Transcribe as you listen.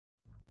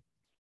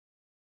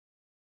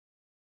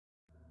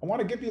I want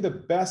to give you the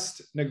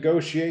best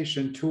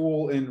negotiation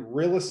tool in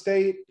real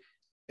estate.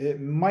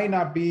 It might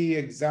not be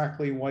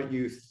exactly what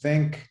you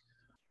think.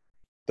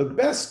 The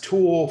best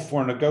tool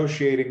for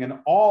negotiating in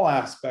all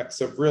aspects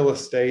of real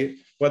estate,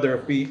 whether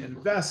it be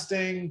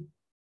investing,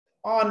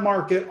 on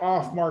market,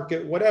 off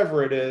market,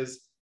 whatever it is,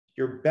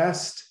 your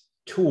best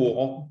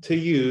tool to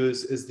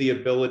use is the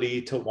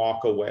ability to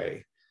walk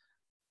away.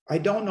 I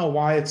don't know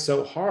why it's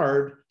so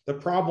hard. The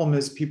problem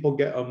is people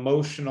get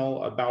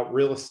emotional about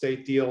real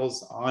estate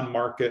deals on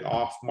market,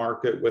 off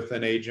market, with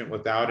an agent,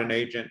 without an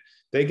agent.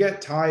 They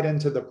get tied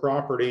into the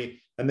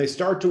property and they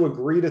start to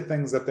agree to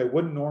things that they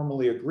wouldn't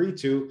normally agree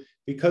to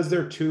because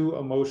they're too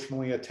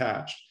emotionally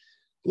attached.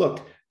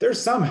 Look,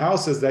 there's some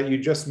houses that you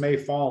just may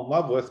fall in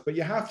love with, but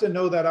you have to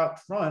know that up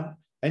front,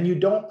 and you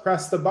don't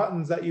press the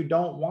buttons that you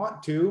don't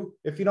want to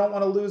if you don't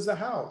want to lose the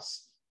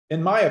house.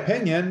 In my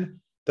opinion,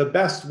 the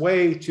best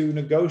way to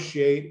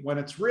negotiate when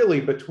it's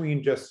really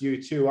between just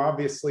you two,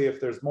 obviously, if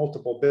there's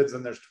multiple bids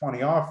and there's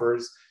 20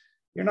 offers,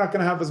 you're not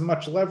going to have as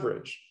much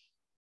leverage.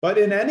 But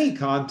in any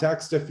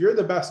context, if you're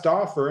the best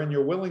offer and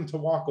you're willing to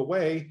walk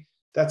away,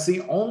 that's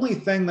the only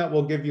thing that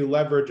will give you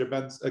leverage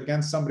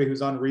against somebody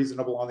who's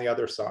unreasonable on the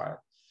other side.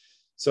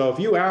 So if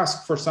you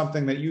ask for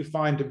something that you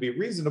find to be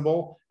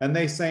reasonable and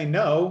they say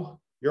no,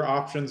 your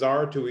options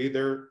are to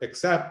either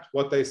accept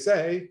what they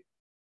say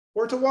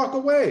or to walk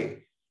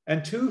away.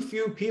 And too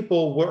few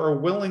people are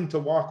willing to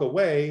walk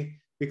away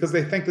because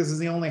they think this is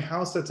the only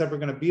house that's ever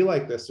going to be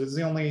like this. This is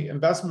the only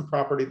investment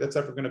property that's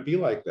ever going to be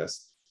like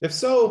this. If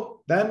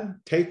so, then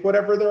take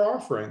whatever they're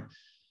offering.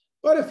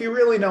 But if you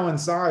really know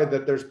inside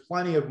that there's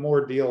plenty of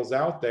more deals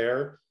out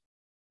there,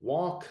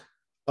 walk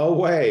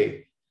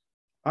away.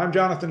 I'm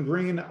Jonathan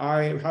Green.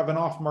 I have an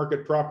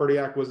off-market property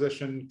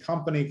acquisition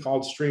company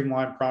called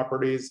Streamline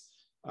Properties.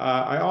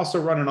 I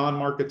also run an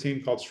on-market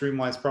team called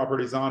Streamline's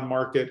Properties On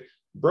Market,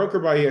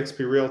 brokered by eXp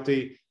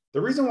Realty. The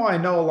reason why I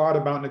know a lot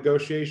about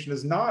negotiation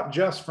is not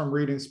just from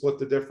reading Split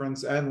the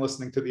Difference and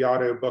listening to the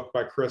audiobook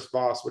by Chris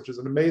Voss, which is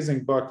an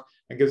amazing book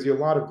and gives you a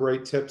lot of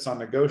great tips on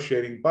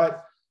negotiating,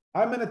 but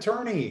I'm an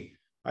attorney.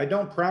 I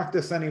don't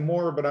practice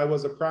anymore, but I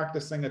was a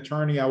practicing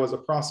attorney. I was a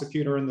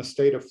prosecutor in the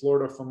state of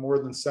Florida for more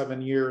than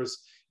 7 years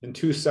in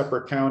 2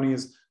 separate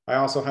counties. I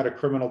also had a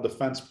criminal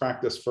defense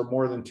practice for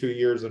more than 2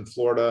 years in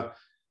Florida.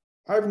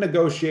 I've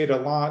negotiated a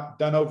lot,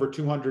 done over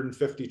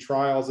 250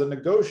 trials, and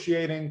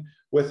negotiating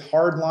with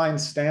hardline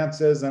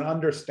stances and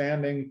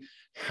understanding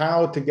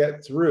how to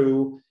get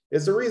through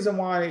is the reason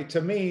why, to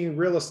me,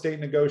 real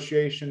estate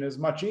negotiation is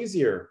much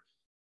easier.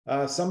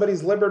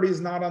 Somebody's liberty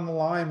is not on the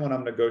line when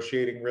I'm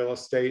negotiating real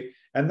estate.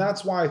 And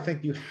that's why I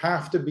think you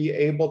have to be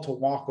able to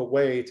walk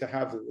away to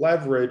have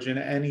leverage in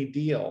any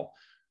deal.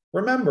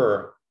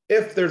 Remember,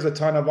 if there's a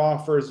ton of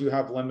offers, you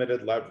have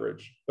limited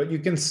leverage, but you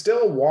can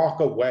still walk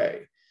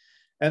away.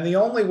 And the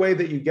only way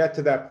that you get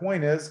to that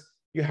point is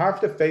you have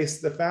to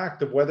face the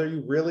fact of whether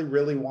you really,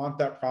 really want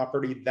that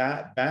property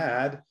that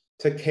bad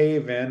to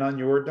cave in on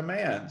your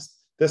demands.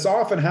 This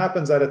often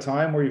happens at a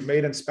time where you've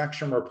made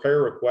inspection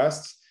repair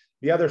requests.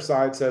 The other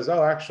side says,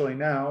 oh, actually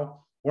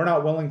now we're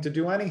not willing to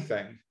do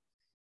anything.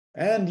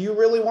 And you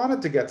really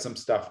wanted to get some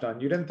stuff done.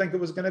 You didn't think it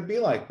was going to be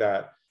like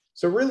that.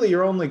 So really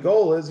your only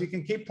goal is you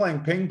can keep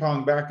playing ping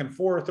pong back and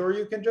forth, or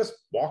you can just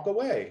walk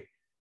away.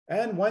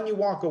 And when you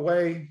walk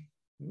away,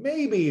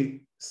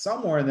 maybe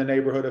somewhere in the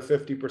neighborhood of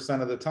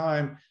 50% of the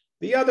time,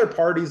 the other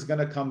party's going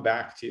to come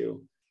back to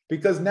you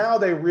because now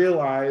they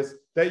realize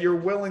that you're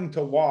willing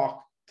to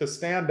walk, to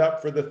stand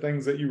up for the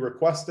things that you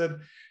requested.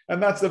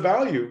 And that's the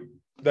value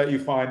that you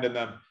find in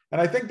them. And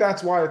I think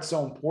that's why it's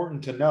so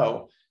important to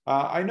know.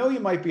 I know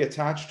you might be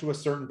attached to a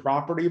certain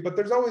property, but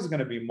there's always going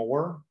to be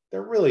more.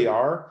 There really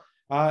are.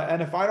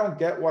 And if I don't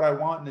get what I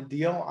want in a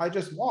deal, I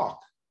just walk.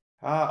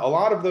 A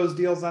lot of those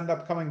deals end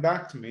up coming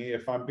back to me,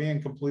 if I'm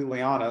being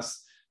completely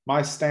honest.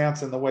 My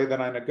stance and the way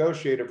that I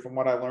negotiated from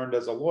what I learned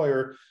as a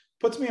lawyer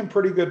puts me in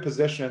pretty good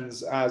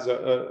positions as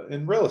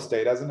in real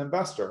estate as an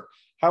investor.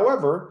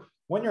 However,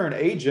 when you're an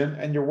agent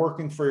and you're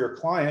working for your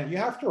client, you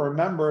have to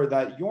remember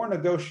that your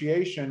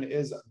negotiation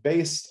is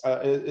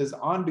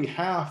on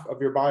behalf of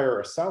your buyer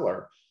or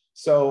seller.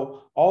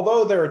 So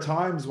although there are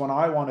times when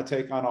I want to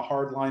take on a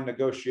hardline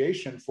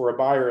negotiation for a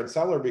buyer and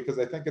seller because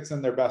I think it's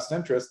in their best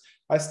interest,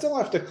 I still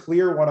have to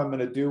clear what I'm going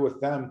to do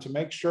with them to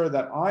make sure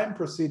that I'm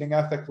proceeding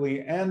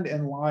ethically and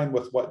in line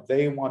with what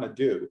they want to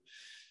do.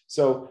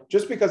 So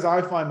just because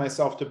I find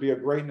myself to be a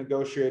great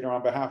negotiator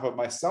on behalf of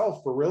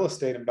myself for real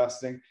estate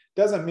investing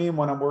doesn't mean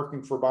when I'm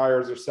working for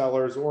buyers or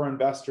sellers or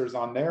investors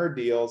on their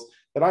deals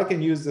that I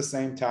can use the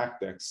same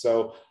tactics.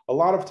 So a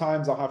lot of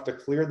times I'll have to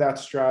clear that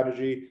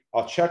strategy.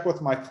 I'll check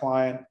with my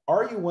client.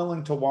 Are you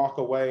willing to walk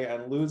away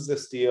and lose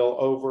this deal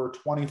over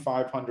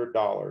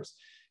 $2,500?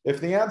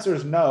 If the answer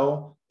is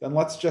no, then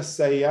let's just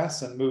say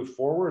yes and move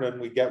forward and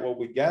we get what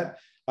we get.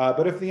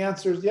 But if the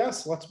answer is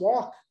yes, let's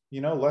walk.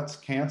 Let's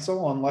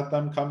cancel and let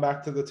them come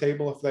back to the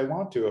table if they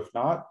want to. If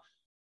not,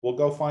 we'll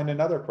go find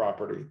another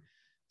property.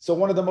 So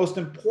one of the most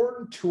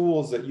important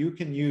tools that you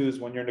can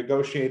use when you're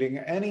negotiating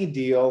any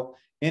deal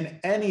in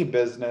any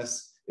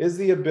business is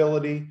the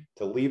ability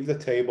to leave the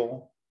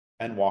table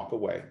and walk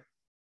away.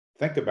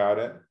 Think about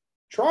it.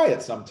 Try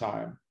it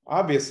sometime.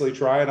 Obviously,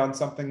 try it on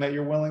something that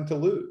you're willing to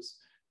lose.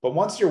 But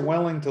once you're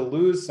willing to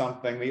lose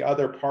something, the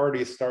other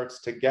party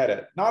starts to get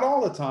it. Not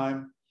all the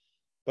time,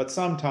 but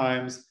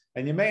sometimes.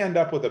 And you may end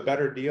up with a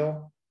better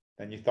deal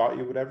than you thought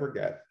you would ever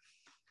get.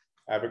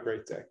 Have a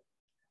great day.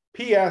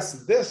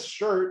 P.S. This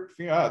shirt,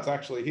 it's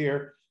actually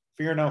here,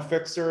 Fear No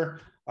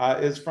Fixer,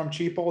 is from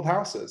Cheap Old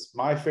Houses,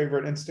 my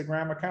favorite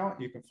Instagram account.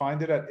 You can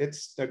find it at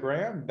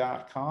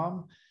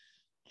instagram.com,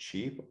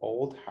 Cheap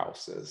Old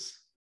Houses.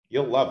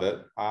 You'll love it.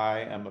 I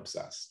am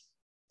obsessed.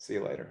 See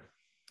you later.